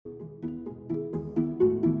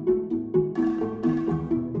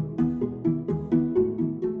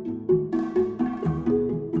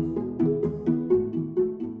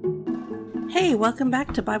Hey, welcome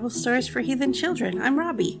back to Bible Stories for Heathen Children. I'm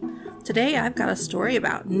Robbie. Today I've got a story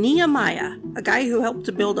about Nehemiah, a guy who helped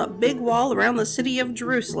to build a big wall around the city of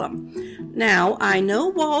Jerusalem. Now, I know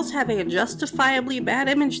walls have a justifiably bad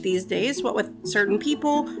image these days, what with certain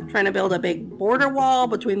people trying to build a big border wall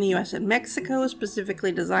between the US and Mexico,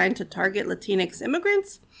 specifically designed to target Latinx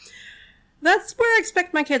immigrants. That's where I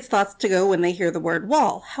expect my kids' thoughts to go when they hear the word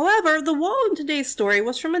wall. However, the wall in today's story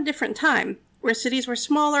was from a different time, where cities were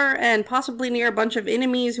smaller and possibly near a bunch of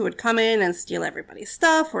enemies who would come in and steal everybody's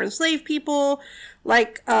stuff or enslave people,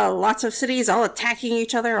 like lots of cities all attacking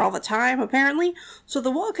each other all the time, apparently. So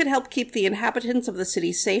the wall could help keep the inhabitants of the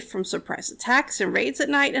city safe from surprise attacks and raids at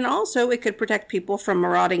night, and also it could protect people from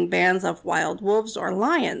marauding bands of wild wolves or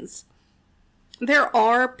lions. There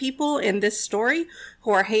are people in this story who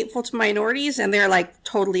are hateful to minorities, and they're like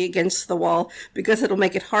totally against the wall because it'll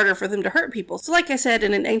make it harder for them to hurt people. So like I said,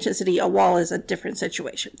 in an ancient city, a wall is a different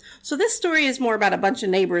situation. So this story is more about a bunch of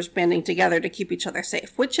neighbors banding together to keep each other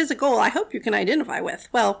safe, which is a goal I hope you can identify with.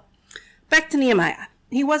 Well, back to Nehemiah.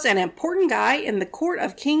 He was an important guy in the court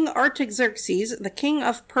of King Artaxerxes, the king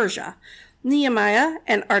of Persia. Nehemiah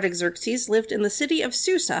and Artaxerxes lived in the city of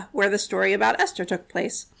Susa, where the story about Esther took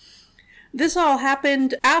place. This all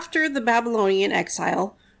happened after the Babylonian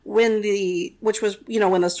exile, which was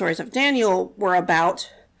when the stories of Daniel were about.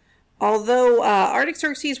 Although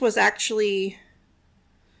Artaxerxes was actually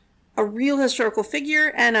a real historical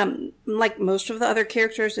figure, and like most of the other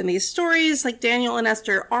characters in these stories, like Daniel and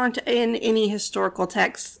Esther, aren't in any historical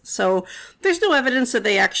texts, so there's no evidence that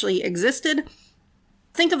they actually existed.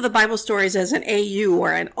 Think of the Bible stories as an AU,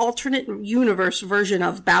 or an alternate universe version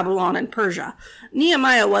of Babylon and Persia.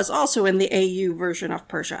 Nehemiah was also in the AU version of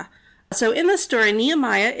Persia. So in this story,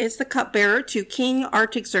 Nehemiah is the cupbearer to King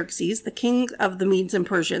Artaxerxes, the king of the Medes and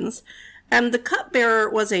Persians. And the cupbearer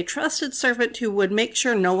was a trusted servant who would make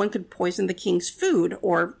sure no one could poison the king's food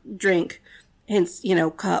or drink, hence,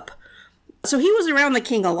 cup. So he was around the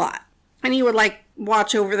king a lot. And he would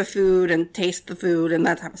watch over the food and taste the food and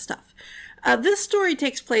that type of stuff. This story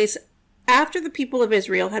takes place after the people of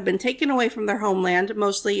Israel had been taken away from their homeland,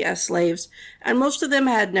 mostly as slaves, and most of them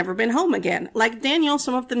had never been home again. Like Daniel,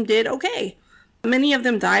 some of them did okay. Many of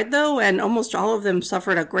them died, though, and almost all of them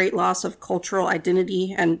suffered a great loss of cultural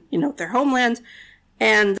identity and, their homeland,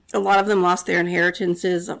 and a lot of them lost their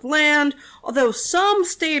inheritances of land, although some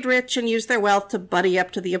stayed rich and used their wealth to buddy up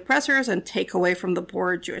to the oppressors and take away from the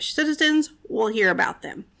poor Jewish citizens. We'll hear about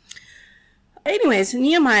them. Anyways,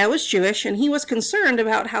 Nehemiah was Jewish, and he was concerned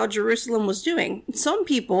about how Jerusalem was doing. Some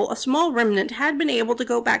people, a small remnant, had been able to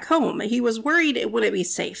go back home. He was worried it wouldn't be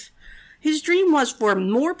safe. His dream was for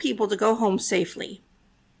more people to go home safely.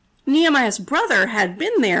 Nehemiah's brother had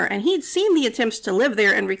been there, and he'd seen the attempts to live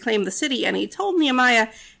there and reclaim the city, and he told Nehemiah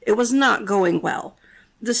it was not going well.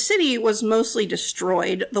 The city was mostly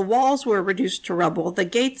destroyed, the walls were reduced to rubble, the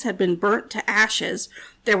gates had been burnt to ashes,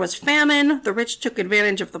 there was famine, the rich took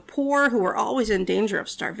advantage of the poor, who were always in danger of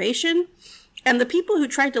starvation, and the people who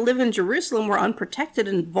tried to live in Jerusalem were unprotected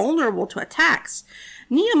and vulnerable to attacks.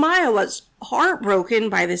 Nehemiah was heartbroken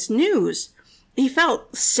by this news. He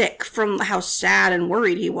felt sick from how sad and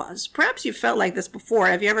worried he was. Perhaps you felt like this before.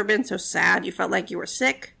 Have you ever been so sad you felt like you were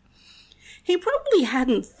sick? He probably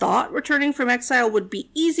hadn't thought returning from exile would be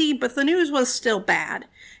easy, but the news was still bad.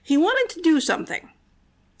 He wanted to do something.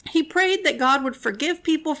 He prayed that God would forgive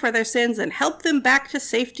people for their sins and help them back to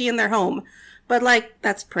safety in their home. But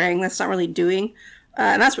that's praying, that's not really doing.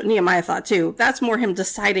 And that's what Nehemiah thought too. That's more him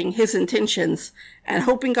deciding his intentions and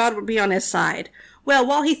hoping God would be on his side. Well,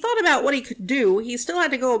 while he thought about what he could do, he still had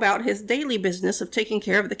to go about his daily business of taking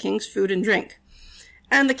care of the king's food and drink.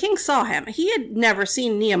 And the king saw him. He had never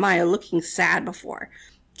seen Nehemiah looking sad before.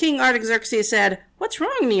 King Artaxerxes said, "What's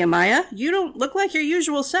wrong, Nehemiah? You don't look like your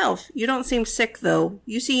usual self. You don't seem sick, though.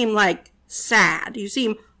 You seem sad. You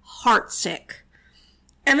seem heartsick."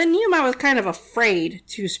 And then Nehemiah was kind of afraid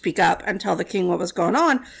to speak up and tell the king what was going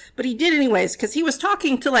on, but he did anyways, because he was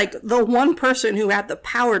talking to the one person who had the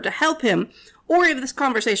power to help him, or if this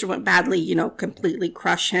conversation went badly, completely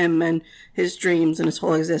crush him and his dreams and his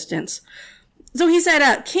whole existence. So he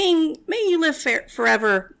said, "King, may you live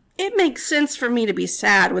forever. It makes sense for me to be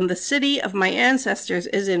sad when the city of my ancestors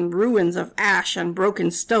is in ruins of ash and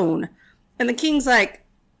broken stone." And the king's like,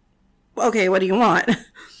 "Okay, what do you want?"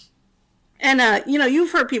 And,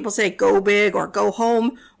 you've heard people say go big or go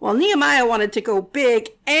home. Well, Nehemiah wanted to go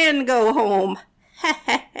big and go home.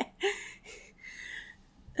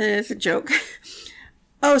 It's a joke.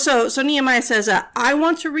 Oh, so Nehemiah says, "I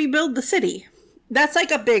want to rebuild the city." That's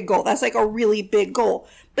like a big goal. That's like a really big goal.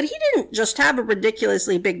 But he didn't just have a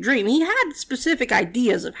ridiculously big dream. He had specific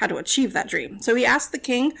ideas of how to achieve that dream. So he asked the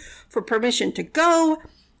king for permission to go.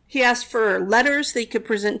 He asked for letters that he could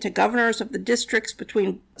present to governors of the districts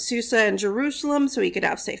between Susa and Jerusalem so he could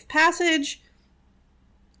have safe passage.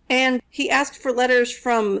 And he asked for letters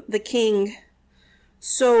from the king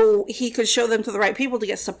so he could show them to the right people to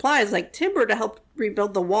get supplies like timber to help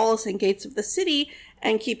rebuild the walls and gates of the city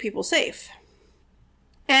and keep people safe.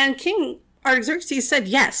 And King Artaxerxes said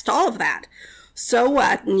yes to all of that. So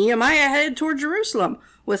Nehemiah headed toward Jerusalem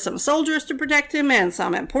with some soldiers to protect him and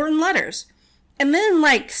some important letters. And then,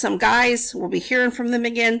 like some guys, we'll be hearing from them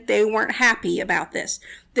again, they weren't happy about this.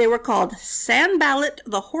 They were called Sanballat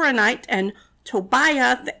the Horonite and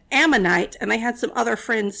Tobiah the Ammonite, and they had some other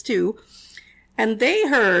friends too. And they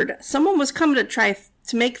heard someone was coming to try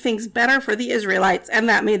to make things better for the Israelites, and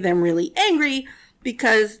that made them really angry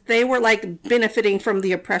because they were like benefiting from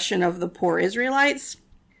the oppression of the poor Israelites.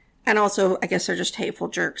 And also, I guess they're just hateful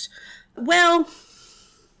jerks. Well,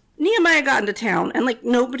 Nehemiah got into town, and like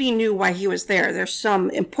nobody knew why he was there. There's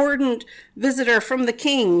some important visitor from the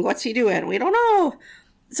king. What's he doing? We don't know.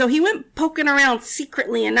 So he went poking around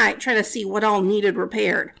secretly at night, trying to see what all needed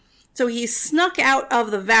repaired. So he snuck out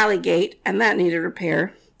of the valley gate, and that needed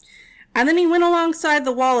repair. And then he went alongside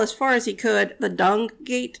the wall as far as he could. The dung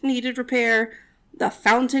gate needed repair. The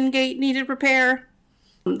fountain gate needed repair.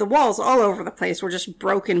 The walls all over the place were just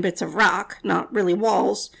broken bits of rock, not really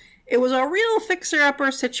walls. It was a real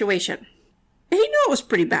fixer-upper situation. He knew it was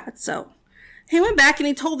pretty bad, so he went back and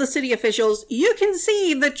he told the city officials, you can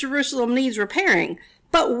see that Jerusalem needs repairing,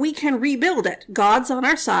 but we can rebuild it. God's on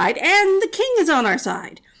our side, and the king is on our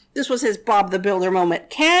side. This was his Bob the Builder moment.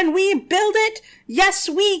 Can we build it? Yes,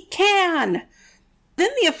 we can! Then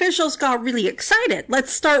the officials got really excited.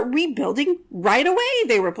 Let's start rebuilding right away,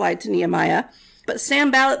 they replied to Nehemiah. But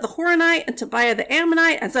Sanballat the Horonite and Tobiah the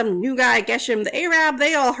Ammonite and some new guy, Geshem the Arab,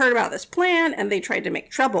 they all heard about this plan and they tried to make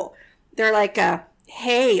trouble. They're like,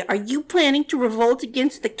 hey, are you planning to revolt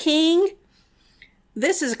against the king?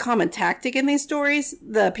 This is a common tactic in these stories.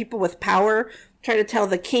 The people with power try to tell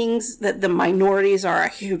the kings that the minorities are a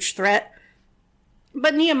huge threat.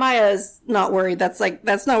 But Nehemiah is not worried. That's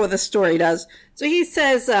not what the story does. So he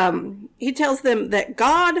says, he tells them that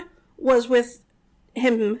God was with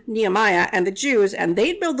him, Nehemiah, and the Jews, and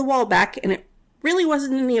they'd build the wall back, and it really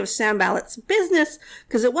wasn't any of Sanballat's business,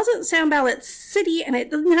 because it wasn't Sanballat's city, and it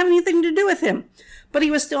doesn't have anything to do with him. But he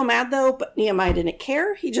was still mad, though, but Nehemiah didn't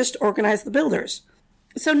care. He just organized the builders.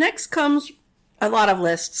 So next comes a lot of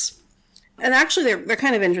lists. And actually, they're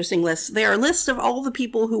kind of interesting lists. They are lists of all the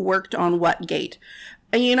people who worked on what gate.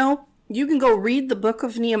 And you can go read the book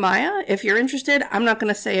of Nehemiah if you're interested. I'm not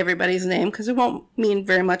going to say everybody's name because it won't mean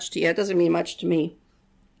very much to you. It doesn't mean much to me.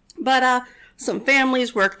 But some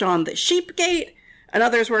families worked on the sheep gate, and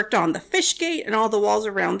others worked on the fish gate and all the walls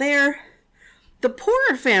around there. The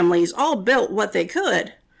poorer families all built what they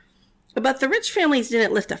could, but the rich families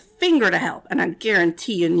didn't lift a finger to help, and I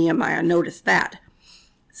guarantee you Nehemiah noticed that.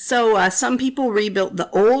 So some people rebuilt the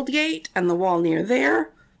old gate and the wall near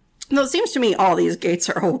there. No, it seems to me all these gates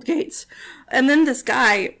are old gates. And then this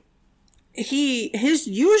guy, his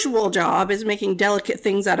usual job is making delicate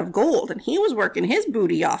things out of gold, and he was working his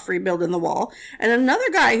booty off rebuilding the wall. And another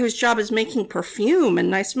guy whose job is making perfume and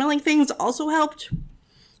nice smelling things also helped.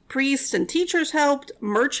 Priests and teachers helped.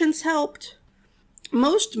 Merchants helped.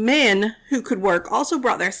 Most men who could work also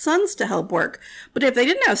brought their sons to help work. But if they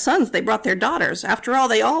didn't have sons, they brought their daughters. After all,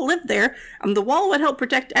 they all lived there, and the wall would help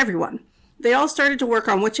protect everyone. They all started to work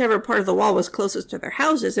on whichever part of the wall was closest to their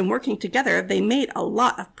houses, and working together, they made a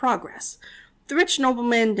lot of progress. The rich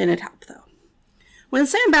nobleman didn't help, though. When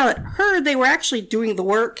Sanballat heard they were actually doing the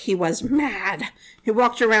work, he was mad. He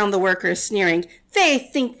walked around the workers, sneering, "They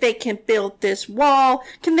think they can build this wall.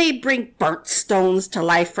 Can they bring burnt stones to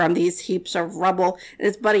life from these heaps of rubble?" And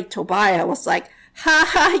his buddy Tobiah was like, "Ha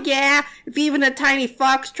ha, yeah, if even a tiny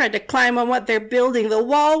fox tried to climb on what they're building, the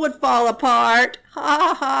wall would fall apart. Ha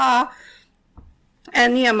ha ha."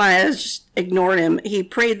 And Nehemiah just ignored him. He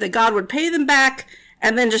prayed that God would pay them back,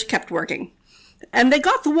 and then just kept working. And they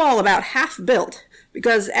got the wall about half built,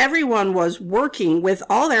 because everyone was working with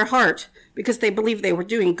all their heart, because they believed they were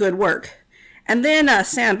doing good work. And then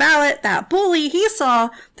Sanballat, that bully, he saw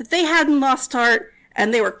that they hadn't lost heart,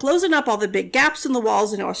 and they were closing up all the big gaps in the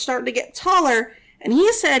walls, and it was starting to get taller, and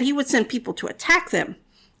he said he would send people to attack them.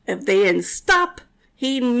 If they didn't stop,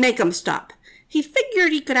 he'd make them stop. He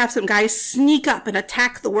figured he could have some guys sneak up and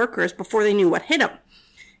attack the workers before they knew what hit them.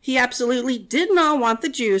 He absolutely did not want the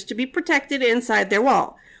Jews to be protected inside their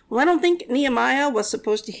wall. Well, I don't think Nehemiah was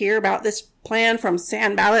supposed to hear about this plan from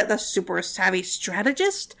Sanballat, the super savvy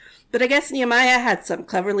strategist. But I guess Nehemiah had some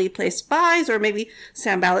cleverly placed spies, or maybe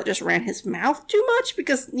Sanballat just ran his mouth too much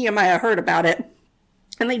because Nehemiah heard about it.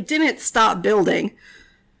 And they didn't stop building.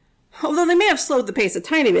 Although they may have slowed the pace a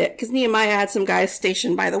tiny bit, because Nehemiah had some guys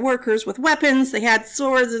stationed by the workers with weapons. They had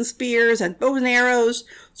swords and spears and bows and arrows,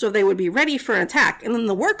 so they would be ready for an attack. And then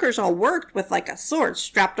the workers all worked with like a sword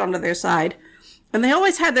strapped onto their side. And they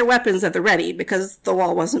always had their weapons at the ready, because the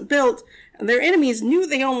wall wasn't built. And their enemies knew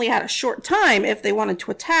they only had a short time if they wanted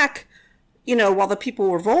to attack, while the people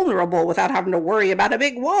were vulnerable without having to worry about a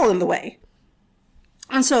big wall in the way.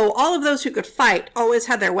 And so all of those who could fight always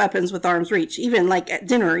had their weapons with arm's reach, even like at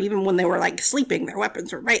dinner, even when they were like sleeping, their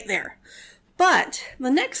weapons were right there. But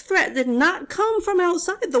the next threat did not come from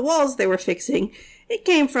outside the walls they were fixing. It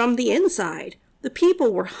came from the inside. The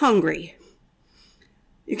people were hungry.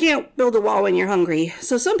 You can't build a wall when you're hungry.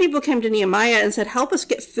 So some people came to Nehemiah and said, help us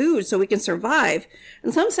get food so we can survive.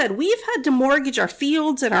 And some said, we've had to mortgage our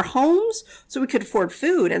fields and our homes so we could afford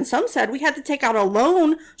food. And some said, we had to take out a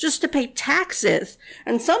loan just to pay taxes.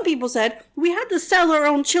 And some people said, we had to sell our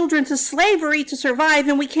own children to slavery to survive,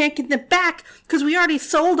 and we can't get them back because we already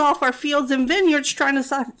sold off our fields and vineyards trying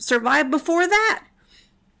to survive before that.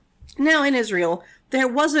 Now in Israel, there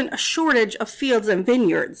wasn't a shortage of fields and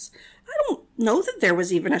vineyards. I don't know that there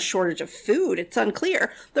was even a shortage of food. It's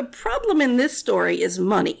unclear. The problem in this story is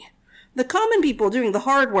money. The common people doing the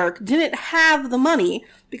hard work didn't have the money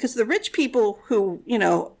because the rich people who,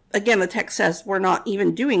 again, the text says were not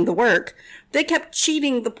even doing the work, they kept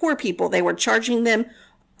cheating the poor people. They were charging them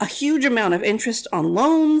a huge amount of interest on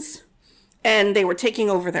loans, and they were taking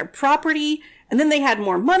over their property, and then they had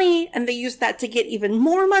more money, and they used that to get even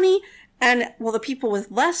more money. And, well, the people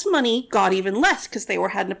with less money got even less because they were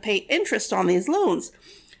having to pay interest on these loans.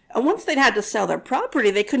 And once they'd had to sell their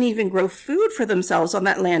property, they couldn't even grow food for themselves on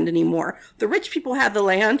that land anymore. The rich people had the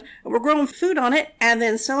land and were growing food on it and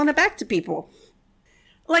then selling it back to people.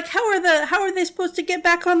 Like, how are they supposed to get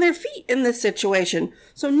back on their feet in this situation?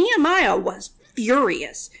 So Nehemiah was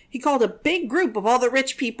furious. He called a big group of all the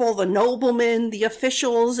rich people, the noblemen, the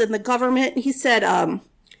officials, and the government. And he said,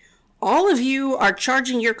 all of you are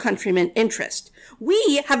charging your countrymen interest.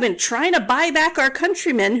 We have been trying to buy back our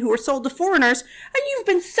countrymen who were sold to foreigners, and you've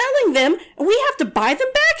been selling them, and we have to buy them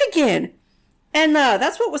back again. And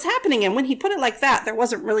that's what was happening. And when he put it like that, there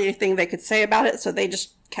wasn't really anything they could say about it, so they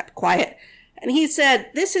just kept quiet. And he said,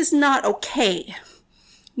 this is not okay.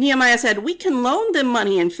 Nehemiah said, we can loan them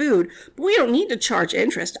money and food, but we don't need to charge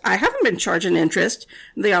interest. I haven't been charging interest.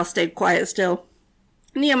 They all stayed quiet still.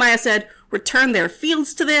 Nehemiah said, return their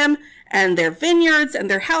fields to them and their vineyards and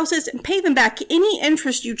their houses and pay them back any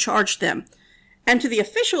interest you charged them. And to the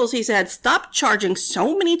officials, he said, stop charging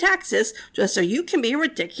so many taxes just so you can be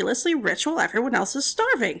ridiculously rich while everyone else is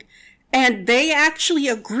starving. And they actually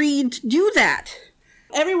agreed to do that.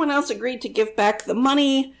 Everyone else agreed to give back the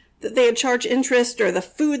money that they had charged interest, or the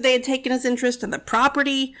food they had taken as interest, and the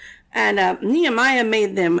property. And Nehemiah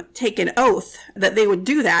made them take an oath that they would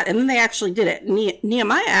do that, and then they actually did it.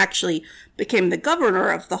 Nehemiah actually became the governor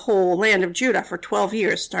of the whole land of Judah for 12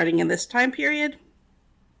 years, starting in this time period.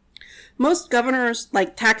 Most governors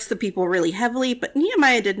taxed the people really heavily, but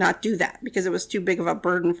Nehemiah did not do that because it was too big of a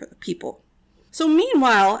burden for the people. So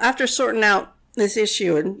meanwhile, after sorting out this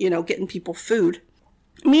issue and, getting people food,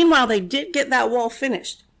 they did get that wall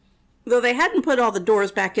finished, though they hadn't put all the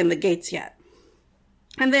doors back in the gates yet.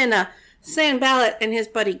 And then Sanballat and his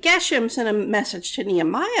buddy Geshem sent a message to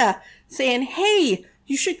Nehemiah saying, hey,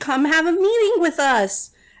 you should come have a meeting with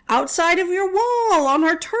us outside of your wall on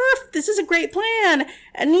our turf. This is a great plan.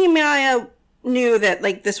 And Nehemiah knew that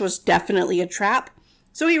this was definitely a trap.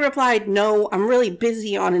 So he replied, no, I'm really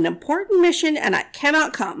busy on an important mission and I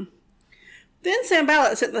cannot come. Then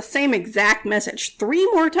Sanballat sent the same exact message 3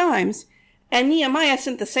 more times, and Nehemiah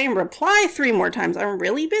sent the same reply 3 more times. I'm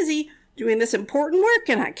really busy doing this important work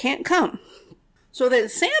and I can't come. So then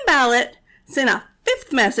Sanballat sent a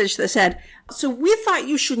 5th message that said, so we thought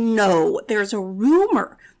you should know there's a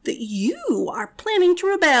rumor that you are planning to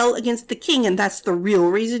rebel against the king, and that's the real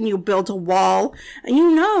reason you built a wall. And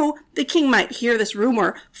the king might hear this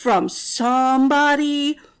rumor from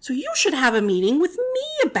somebody, so you should have a meeting with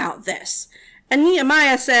me about this. And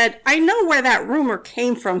Nehemiah said, I know where that rumor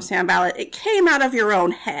came from, Sanballat. It came out of your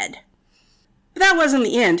own head. But that wasn't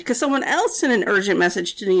the end, because someone else sent an urgent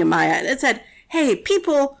message to Nehemiah, and it said, hey,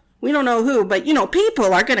 people, we don't know who, but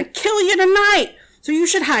people are going to kill you tonight, so you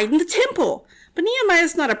should hide in the temple. But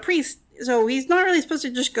Nehemiah's not a priest, so he's not really supposed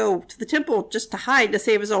to just go to the temple just to hide to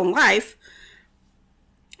save his own life.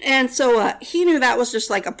 And so he knew that was just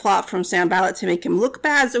like a plot from Sanballat to make him look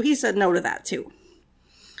bad, so he said no to that too.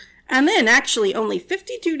 And then, actually, only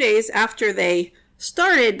 52 days after they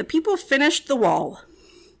started, the people finished the wall.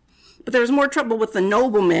 But there was more trouble with the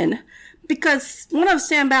noblemen, because one of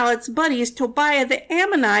Sanballat's buddies, Tobiah the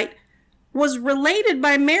Ammonite, was related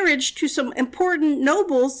by marriage to some important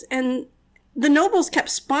nobles, and the nobles kept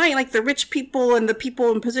spying, like the rich people and the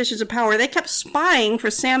people in positions of power, they kept spying for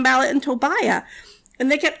Sanballat and Tobiah. And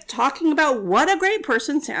they kept talking about what a great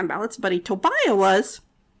person Sanballat's buddy Tobiah was.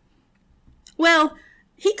 Well,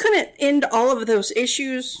 he couldn't end all of those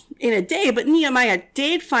issues in a day, but Nehemiah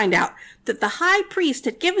did find out that the high priest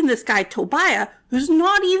had given this guy Tobiah, who's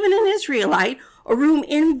not even an Israelite, a room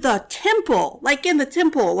in the temple,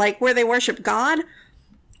 like where they worship God.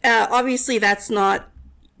 Obviously, that's not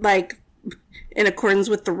like in accordance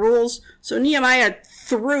with the rules. So Nehemiah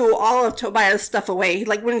threw all of Tobiah's stuff away. He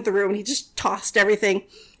went into the room and he just tossed everything.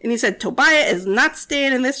 And he said, Tobiah is not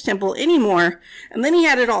staying in this temple anymore. And then he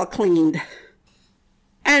had it all cleaned.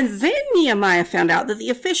 And then Nehemiah found out that the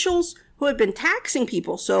officials who had been taxing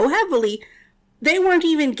people so heavily, they weren't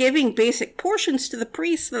even giving basic portions to the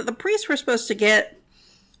priests that the priests were supposed to get.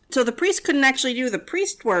 So the priests couldn't actually do the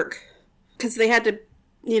priest work because they had to,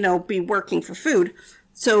 be working for food.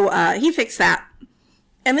 So he fixed that.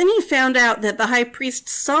 And then he found out that the high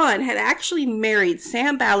priest's son had actually married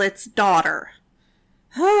Sanballat's daughter.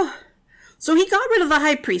 So he got rid of the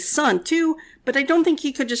high priest's son too, but I don't think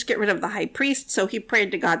he could just get rid of the high priest, so he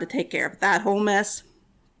prayed to God to take care of that whole mess.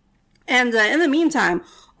 And in the meantime,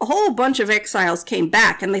 a whole bunch of exiles came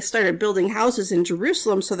back, and they started building houses in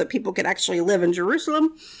Jerusalem so that people could actually live in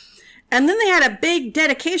Jerusalem. And then they had a big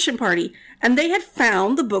dedication party, and they had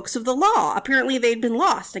found the books of the law. Apparently they'd been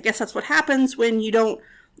lost. I guess that's what happens when you don't,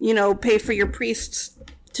 pay for your priests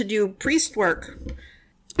to do priest work.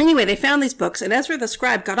 Anyway, they found these books, and Ezra the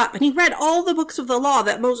scribe got up, and he read all the books of the law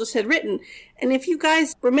that Moses had written. And if you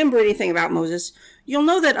guys remember anything about Moses, you'll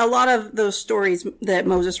know that a lot of those stories that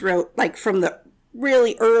Moses wrote, from the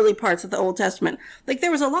really early parts of the Old Testament,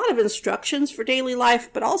 there was a lot of instructions for daily life,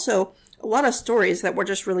 but also a lot of stories that were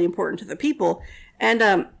just really important to the people.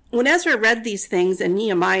 And when Ezra read these things and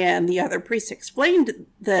Nehemiah and the other priests explained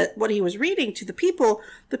what he was reading to the people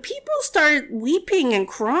started weeping and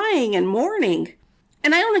crying and mourning.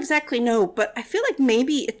 And I don't exactly know, but I feel like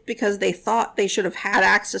maybe it's because they thought they should have had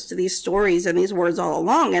access to these stories and these words all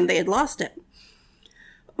along, and they had lost it.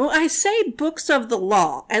 Well, I say books of the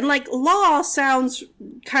law, and law sounds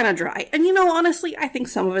kind of dry. And honestly, I think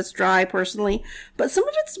some of it's dry personally, but some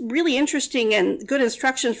of it's really interesting and good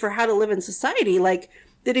instructions for how to live in society,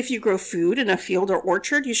 that if you grow food in a field or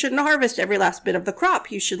orchard, you shouldn't harvest every last bit of the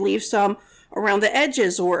crop. You should leave some around the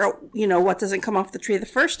edges, or, what doesn't come off the tree the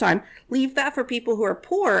first time. Leave that for people who are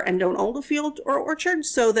poor and don't own a field or orchard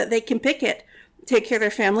so that they can pick it, take care of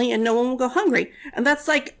their family, and no one will go hungry. And that's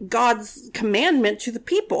God's commandment to the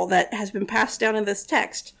people that has been passed down in this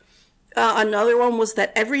text. Another one was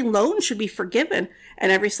that every loan should be forgiven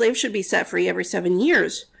and every slave should be set free every 7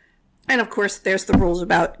 years. And of course, there's the rules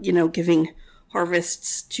about, giving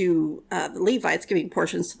harvests to the Levites, giving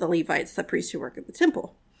portions to the Levites, the priests who work at the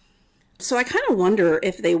temple. So I kind of wonder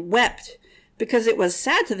if they wept because it was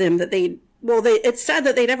sad to them that it's sad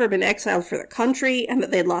that they'd ever been exiled for their country and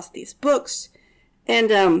that they'd lost these books.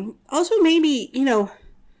 And also maybe,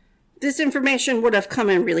 this information would have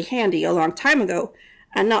come in really handy a long time ago,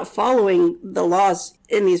 and not following the laws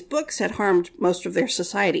in these books had harmed most of their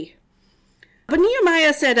society. But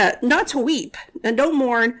Nehemiah said not to weep and don't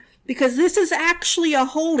mourn, because this is actually a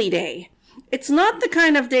holy day. It's not the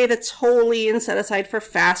kind of day that's holy and set aside for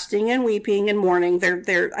fasting and weeping and mourning.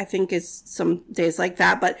 There, I think, is some days like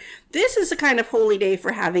that. But this is a kind of holy day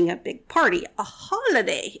for having a big party. A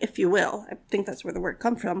holiday, if you will. I think that's where the word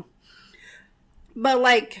comes from. But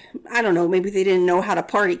I don't know, maybe they didn't know how to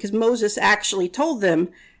party, because Moses actually told them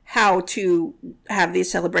how to have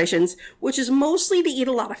these celebrations, which is mostly to eat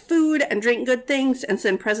a lot of food and drink good things and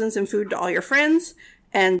send presents and food to all your friends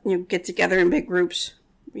and get together in big groups.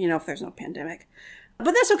 If there's no pandemic.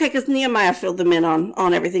 But that's okay, because Nehemiah filled them in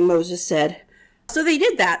on everything Moses said. So they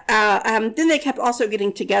did that. Then they kept also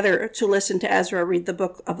getting together to listen to Ezra read the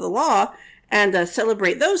book of the law and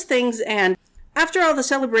celebrate those things. And after all the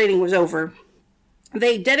celebrating was over,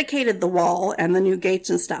 they dedicated the wall and the new gates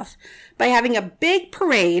and stuff by having a big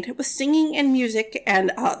parade with singing and music.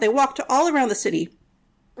 And they walked all around the city.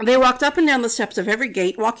 They walked up and down the steps of every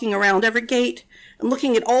gate, walking around every gate and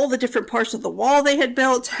looking at all the different parts of the wall they had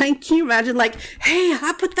built. Can you imagine, hey,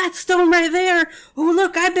 I put that stone right there. Oh,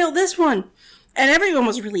 look, I built this one. And everyone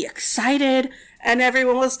was really excited. and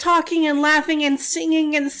everyone was talking and laughing and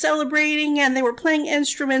singing and celebrating, and they were playing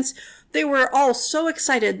instruments. They were all so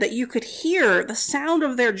excited that you could hear the sound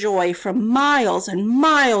of their joy from miles and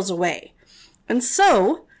miles away. And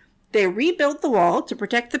so they rebuilt the wall to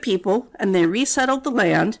protect the people, and they resettled the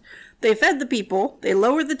land. They fed the people, they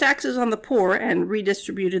lowered the taxes on the poor, and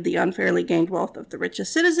redistributed the unfairly gained wealth of the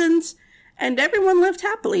richest citizens, and everyone lived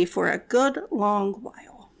happily for a good long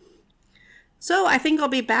while. So I think I'll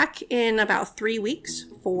be back in about 3 weeks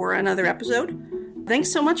for another episode.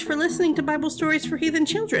 Thanks so much for listening to Bible Stories for Heathen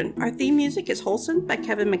Children. Our theme music is Wholesome by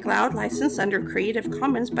Kevin MacLeod, licensed under Creative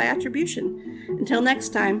Commons by Attribution. Until next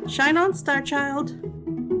time, shine on, Star Child!